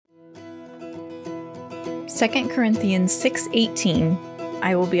2 Corinthians 6:18,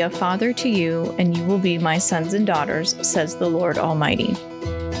 I will be a father to you, and you will be my sons and daughters, says the Lord Almighty.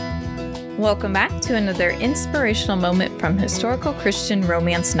 Welcome back to another inspirational moment from historical Christian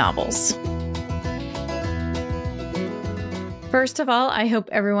romance novels. First of all, I hope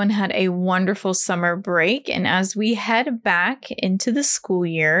everyone had a wonderful summer break, and as we head back into the school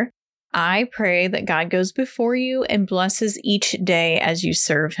year, I pray that God goes before you and blesses each day as you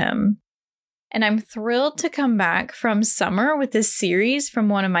serve Him. And I'm thrilled to come back from summer with this series from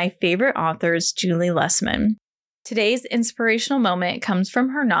one of my favorite authors, Julie Lessman. Today's inspirational moment comes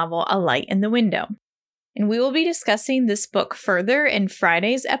from her novel, A Light in the Window. And we will be discussing this book further in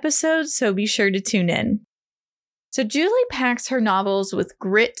Friday's episode, so be sure to tune in. So Julie packs her novels with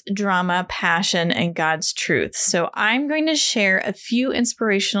grit, drama, passion, and God's truth. So I'm going to share a few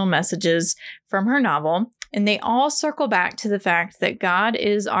inspirational messages from her novel, and they all circle back to the fact that God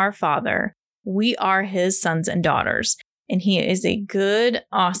is our Father. We are His sons and daughters, and He is a good,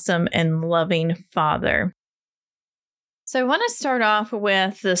 awesome, and loving Father. So I want to start off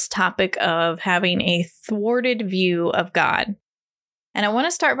with this topic of having a thwarted view of God. And I want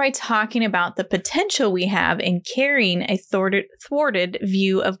to start by talking about the potential we have in carrying a thwarted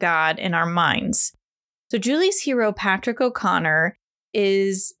view of God in our minds. So Julie's hero, Patrick O'Connor,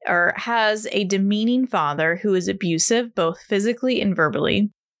 has a demeaning father who is abusive, both physically and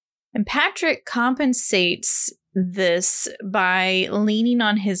verbally. And Patrick compensates this by leaning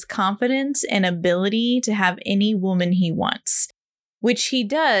on his confidence and ability to have any woman he wants, which he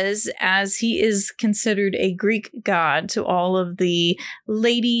does as he is considered a Greek god to all of the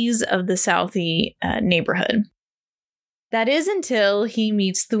ladies of the Southie neighborhood. That is until he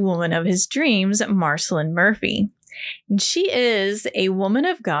meets the woman of his dreams, Marceline Murphy. And she is a woman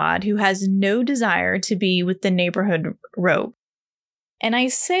of God who has no desire to be with the neighborhood rogue. And I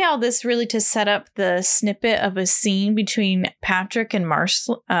say all this really to set up the snippet of a scene between Patrick and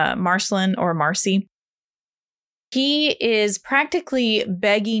Marceline or Marcy. He is practically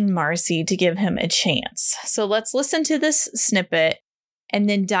begging Marcy to give him a chance. So let's listen to this snippet and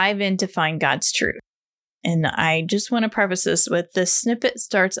then dive in to find God's truth. And I just want to preface this with the snippet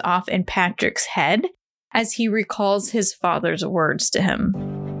starts off in Patrick's head as he recalls his father's words to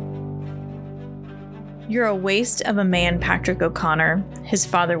him. You're a waste of a man, Patrick O'Connor, his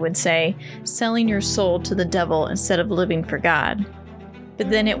father would say, selling your soul to the devil instead of living for God. But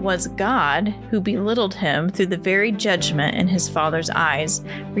then it was God who belittled him through the very judgment in his father's eyes,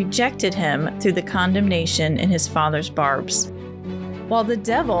 rejected him through the condemnation in his father's barbs. While the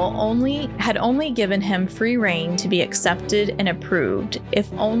devil had only given him free rein to be accepted and approved,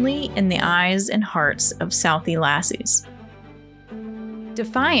 if only in the eyes and hearts of Southie lassies.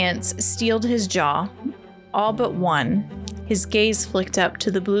 Defiance steeled his jaw, all but one. His gaze flicked up to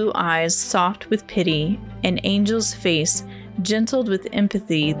the blue eyes, soft with pity, an angel's face, gentled with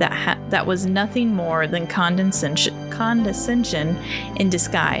empathy that was nothing more than condescension in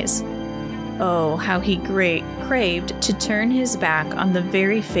disguise. Oh, how he craved to turn his back on the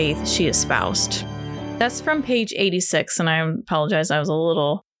very faith she espoused. That's from page 86, and I apologize, I was a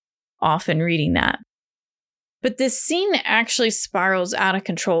little off in reading that. But this scene actually spirals out of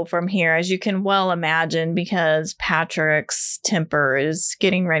control from here, as you can well imagine, because Patrick's temper is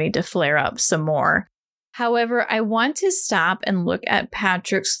getting ready to flare up some more. However, I want to stop and look at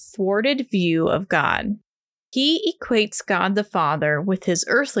Patrick's thwarted view of God. He equates God the Father with his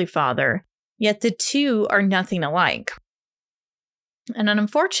earthly father, yet the two are nothing alike. And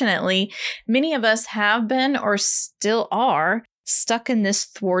unfortunately, many of us have been or still are stuck in this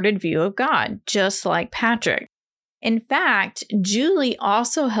thwarted view of God, just like Patrick. In fact, Julie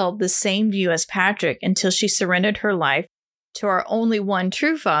also held the same view as Patrick until she surrendered her life to our only one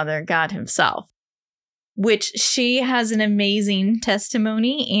true Father, God Himself, which she has an amazing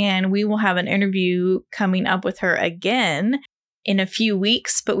testimony, and we will have an interview coming up with her again in a few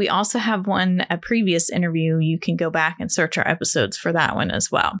weeks, but we also have a previous interview. You can go back and search our episodes for that one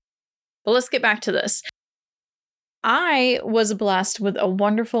as well. But let's get back to this. I was blessed with a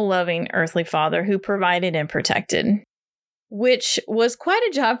wonderful, loving earthly father who provided and protected, which was quite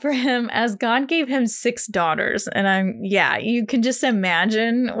a job for him as God gave him 6 daughters. And you can just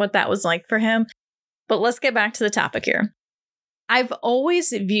imagine what that was like for him. But let's get back to the topic here. I've always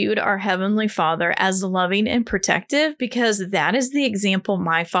viewed our Heavenly Father as loving and protective because that is the example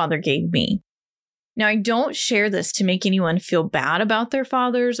my father gave me. Now, I don't share this to make anyone feel bad about their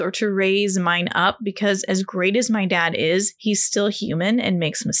fathers or to raise mine up because as great as my dad is, he's still human and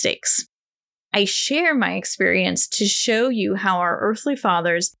makes mistakes. I share my experience to show you how our earthly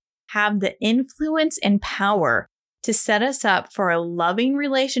fathers have the influence and power to set us up for a loving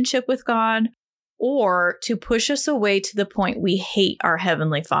relationship with God or to push us away to the point we hate our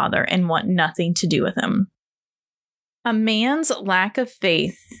Heavenly Father and want nothing to do with Him. A man's lack of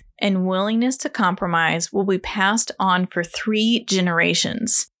faith and willingness to compromise will be passed on for 3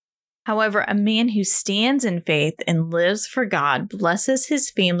 generations. However, a man who stands in faith and lives for God blesses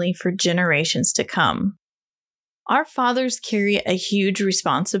his family for generations to come. Our fathers carry a huge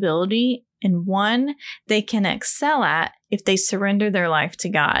responsibility and one they can excel at if they surrender their life to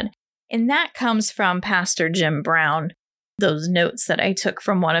God. And that comes from Pastor Jim Brown, those notes that I took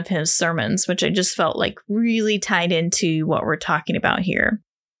from one of his sermons, which I just felt like really tied into what we're talking about here.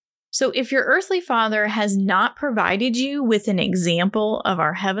 So if your earthly father has not provided you with an example of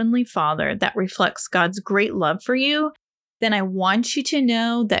our Heavenly Father that reflects God's great love for you, then I want you to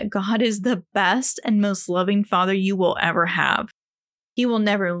know that God is the best and most loving Father you will ever have. He will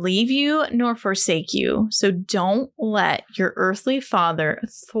never leave you nor forsake you. So don't let your earthly father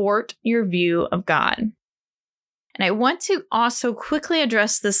thwart your view of God. And I want to also quickly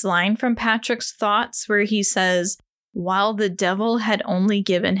address this line from Patrick's thoughts where he says, while the devil had only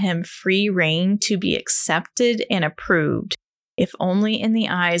given him free rein to be accepted and approved, if only in the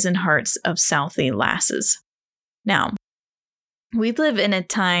eyes and hearts of Southie lasses. Now, we live in a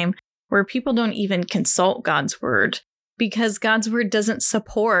time where people don't even consult God's word because God's word doesn't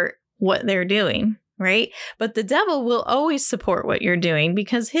support what they're doing, right? But the devil will always support what you're doing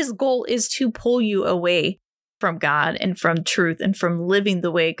because his goal is to pull you away from God and from truth and from living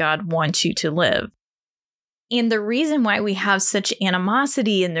the way God wants you to live. And the reason why we have such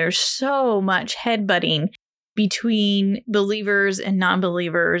animosity and there's so much headbutting between believers and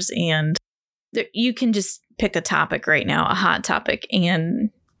non-believers, and you can just pick a topic right now, a hot topic, and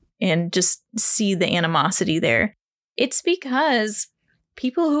just see the animosity there. It's because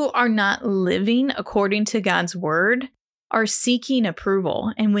people who are not living according to God's word are seeking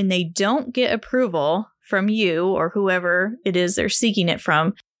approval. And when they don't get approval from you or whoever it is they're seeking it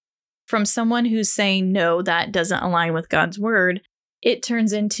from someone who's saying, no, that doesn't align with God's word, it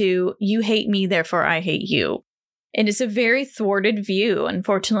turns into, you hate me, therefore I hate you. And it's a very thwarted view,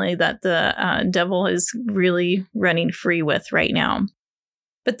 unfortunately, that the devil is really running free with right now.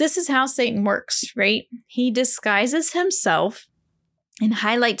 But this is how Satan works, right? He disguises himself and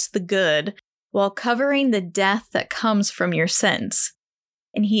highlights the good while covering the death that comes from your sins.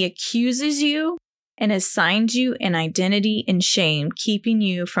 And he accuses you and assigns you an identity and shame, keeping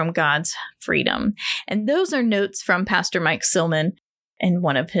you from God's freedom. And those are notes from Pastor Mike Silman in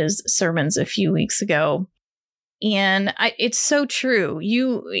one of his sermons a few weeks ago. And it's so true.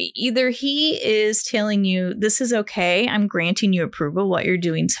 Either he is telling you, this is okay, I'm granting you approval, what you're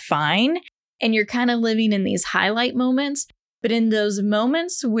doing is fine, and you're kind of living in these highlight moments. But in those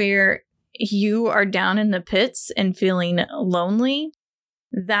moments where you are down in the pits and feeling lonely,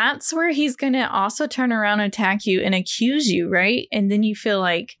 that's where he's going to also turn around and attack you and accuse you, right? And then you feel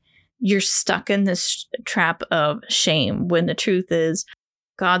like you're stuck in this trap of shame when the truth is,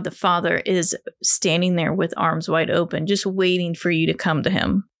 God the Father is standing there with arms wide open, just waiting for you to come to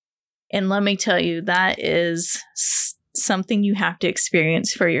him. And let me tell you, that is something you have to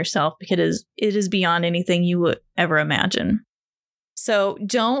experience for yourself because it is beyond anything you would ever imagine. So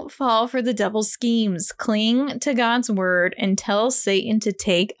don't fall for the devil's schemes. Cling to God's word and tell Satan to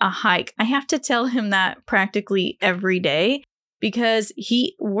take a hike. I have to tell him that practically every day because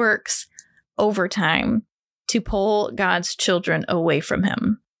he works overtime to pull God's children away from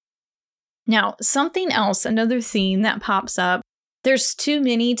him. Now, something else, another theme that pops up, there's too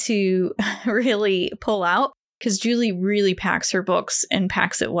many to really pull out because Julie really packs her books and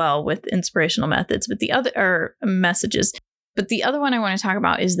packs it well with inspirational methods, but the other messages. But the other one I want to talk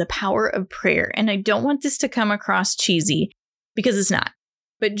about is the power of prayer. And I don't want this to come across cheesy because it's not.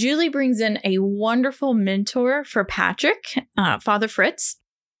 But Julie brings in a wonderful mentor for Patrick, Father Fritz.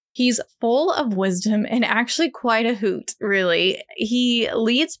 He's full of wisdom and actually quite a hoot, really. He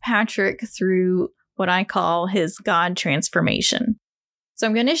leads Patrick through what I call his God transformation. So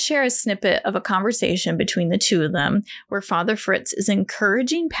I'm going to share a snippet of a conversation between the two of them where Father Fritz is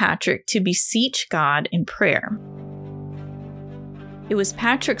encouraging Patrick to beseech God in prayer. It was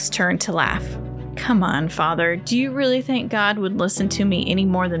Patrick's turn to laugh. Come on, Father, do you really think God would listen to me any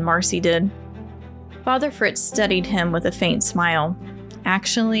more than Marcy did? Father Fritz studied him with a faint smile.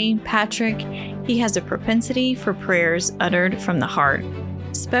 Actually, Patrick, he has a propensity for prayers uttered from the heart,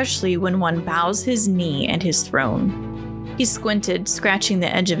 especially when one bows his knee at his throne. He squinted, scratching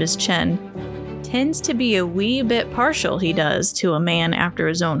the edge of his chin. Tends to be a wee bit partial, he does, to a man after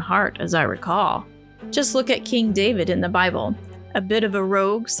his own heart, as I recall. Just look at King David in the Bible. A bit of a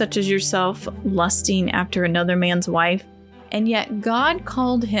rogue, such as yourself, lusting after another man's wife. and yet God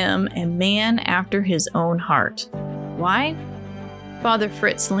called him a man after his own heart. Why? Father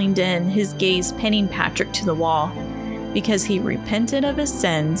Fritz leaned in, his gaze pinning Patrick to the wall, because he repented of his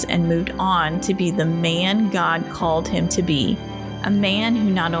sins and moved on to be the man God called him to be, a man who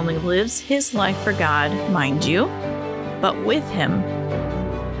not only lives his life for God, mind you, but with him.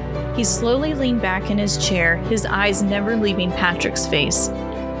 He slowly leaned back in his chair, his eyes never leaving Patrick's face.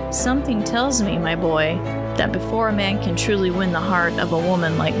 Something tells me, my boy, that before a man can truly win the heart of a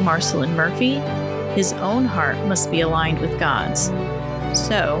woman like Marceline Murphy, his own heart must be aligned with God's.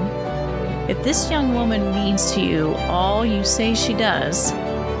 So, if this young woman means to you all you say she does,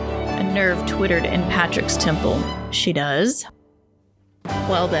 a nerve twittered in Patrick's temple. She does?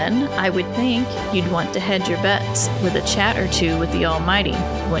 Well then, I would think you'd want to hedge your bets with a chat or two with the Almighty,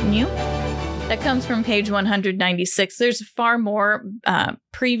 wouldn't you? That comes from page 196. There's far more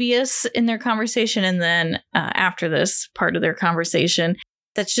previous in their conversation and then after this part of their conversation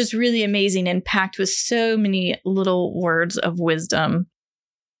that's just really amazing and packed with so many little words of wisdom.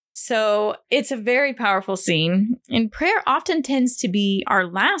 So it's a very powerful scene, and prayer often tends to be our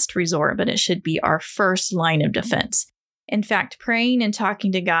last resort, but it should be our first line of defense. In fact, praying and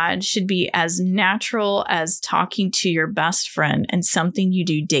talking to God should be as natural as talking to your best friend and something you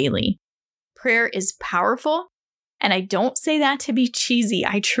do daily. Prayer is powerful, and I don't say that to be cheesy.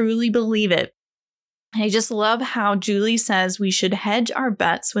 I truly believe it. And I just love how Julie says we should hedge our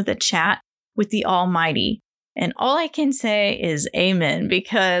bets with a chat with the Almighty. And all I can say is amen,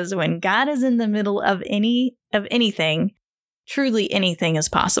 because when God is in the middle of anything, truly anything is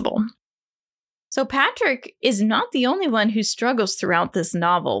possible. So Patrick is not the only one who struggles throughout this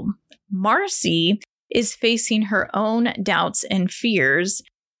novel. Marcy is facing her own doubts and fears,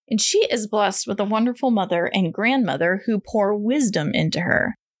 and she is blessed with a wonderful mother and grandmother who pour wisdom into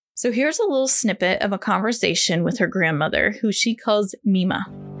her. So here's a little snippet of a conversation with her grandmother, who she calls Mima.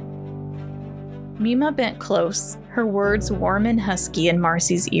 Mima bent close, her words warm and husky in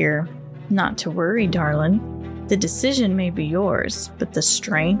Marcy's ear. Not to worry, darling. The decision may be yours, but the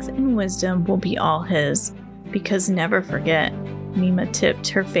strength and wisdom will be all his. Because never forget, Mima tipped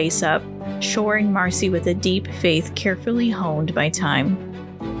her face up, shoring Marcy with a deep faith carefully honed by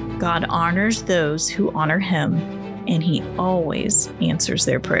time. God honors those who honor him, and he always answers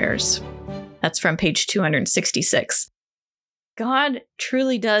their prayers. That's from page 266. God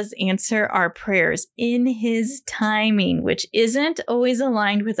truly does answer our prayers in his timing, which isn't always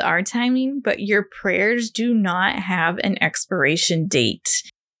aligned with our timing, but your prayers do not have an expiration date.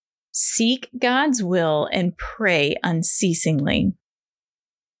 Seek God's will and pray unceasingly.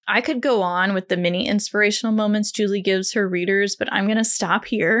 I could go on with the many inspirational moments Julie gives her readers, but I'm going to stop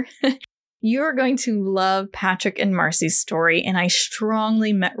here. You're going to love Patrick and Marcy's story, and I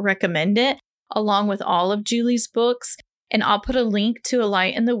strongly recommend it, along with all of Julie's books. And I'll put a link to A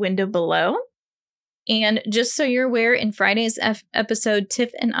Light in the Window below. And just so you're aware, in Friday's episode,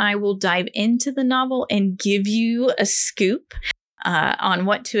 Tiff and I will dive into the novel and give you a scoop on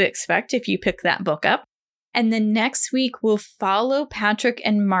what to expect if you pick that book up. And then next week, we'll follow Patrick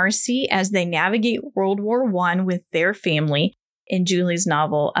and Marcy as they navigate World War I with their family in Julie's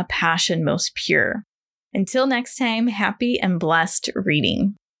novel, A Passion Most Pure. Until next time, happy and blessed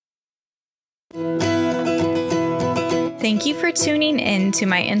reading. Thank you for tuning in to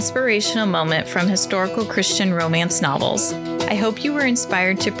my inspirational moment from historical Christian romance novels. I hope you were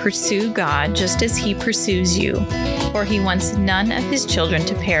inspired to pursue God just as he pursues you, for he wants none of his children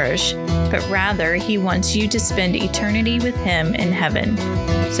to perish, but rather he wants you to spend eternity with him in heaven.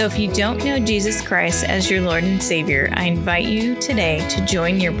 So if you don't know Jesus Christ as your Lord and Savior, I invite you today to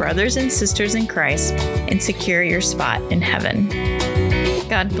join your brothers and sisters in Christ and secure your spot in heaven.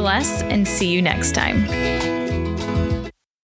 God bless, and see you next time.